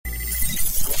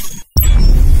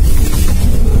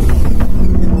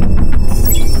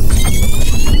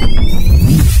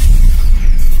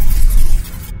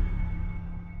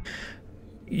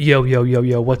Yo, yo, yo,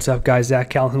 yo, what's up, guys? Zach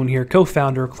Calhoun here,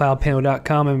 co-founder of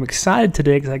CloudPano.com. I'm excited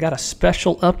today because I got a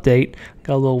special update.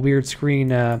 Got a little weird screen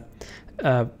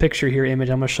picture here, image.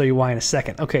 I'm going to show you why in a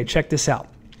second. Okay, check this out.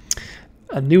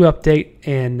 A new update,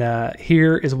 and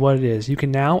here is what it is. You can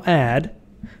now add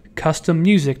custom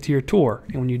music to your tour.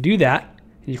 And when you do that,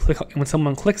 you click. When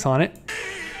someone clicks on it,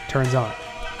 it turns on.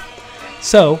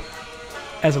 So,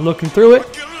 as I'm looking through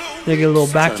it, they get a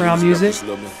little background music.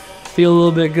 Feel a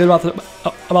little bit good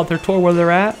about their tour, where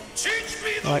they're at.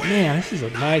 Like, man, this is a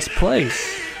nice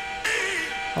place.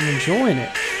 I'm enjoying it.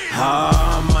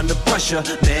 I'm under pressure,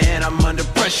 man, I'm under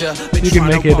pressure. You can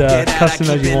make it custom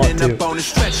as you want to.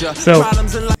 So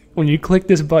when you click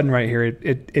this button right here,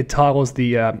 it toggles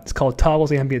the it's called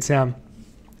toggles ambient sound.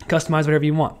 Customize whatever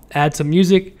you want. Add some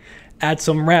music, add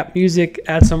some rap music,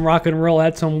 add some rock and roll,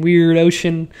 add some weird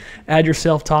ocean, add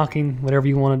yourself talking, whatever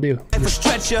you want to do. They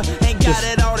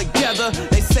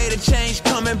say the change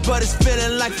coming, but it's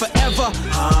feeling like forever.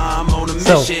 I'm on a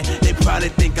mission. They probably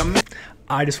think I'm.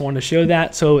 I just wanted to show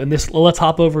that. So in this, let's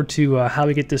hop over to how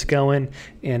we get this going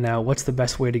and what's the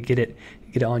best way to get it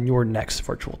on your next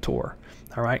virtual tour.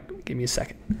 All right, give me a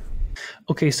second.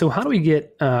 Okay, so how do we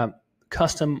get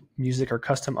custom music or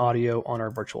custom audio on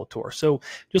our virtual tour? So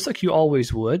just like you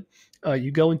always would, you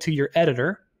go into your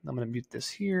editor. I'm going to mute this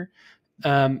here.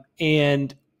 And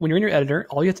when you're in your editor,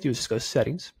 all you have to do is just go to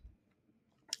settings.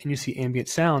 And you see ambient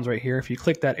sounds right here. If you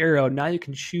click that arrow, now you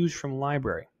can choose from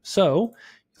library. So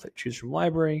you click choose from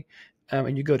library,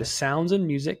 and you go to sounds and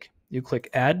music. You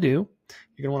click add new.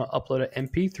 You're going to want to upload an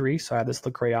MP3. So I have this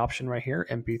little gray option right here,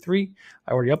 MP3.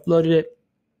 I already uploaded it.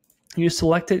 You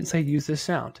select it and say use this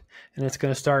sound. And it's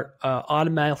going to start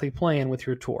automatically playing with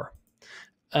your tour.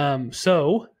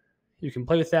 So you can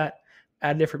play with that,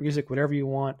 add different music, whatever you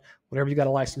want, whatever you got a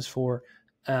license for,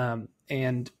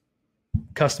 and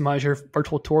customize your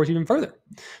virtual tours even further.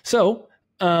 So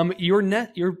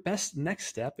your best next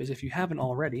step is, if you haven't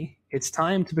already, it's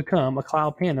time to become a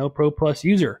CloudPano Pro Plus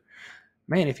user.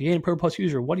 Man, if you ain't a Pro Plus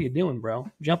user, what are you doing, bro?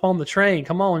 Jump on the train.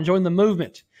 Come on, join the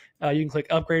movement. You can click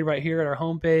upgrade right here at our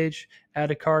homepage,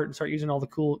 add a cart, and start using all the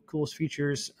coolest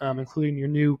features, including your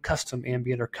new custom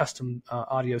ambient or custom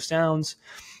audio sounds.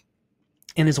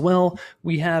 And as well,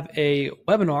 we have a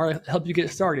webinar to help you get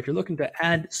started. If you're looking to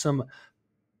add some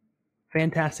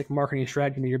fantastic marketing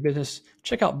strategy into your business,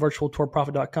 check out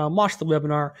virtualtourprofit.com. Watch the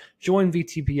webinar. Join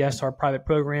VTPS, our private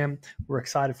program. We're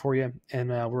excited for you, and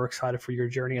we're excited for your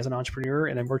journey as an entrepreneur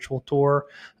and a virtual tour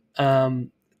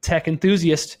tech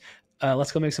enthusiast.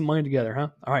 Let's go make some money together, huh?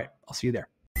 All right, I'll see you there.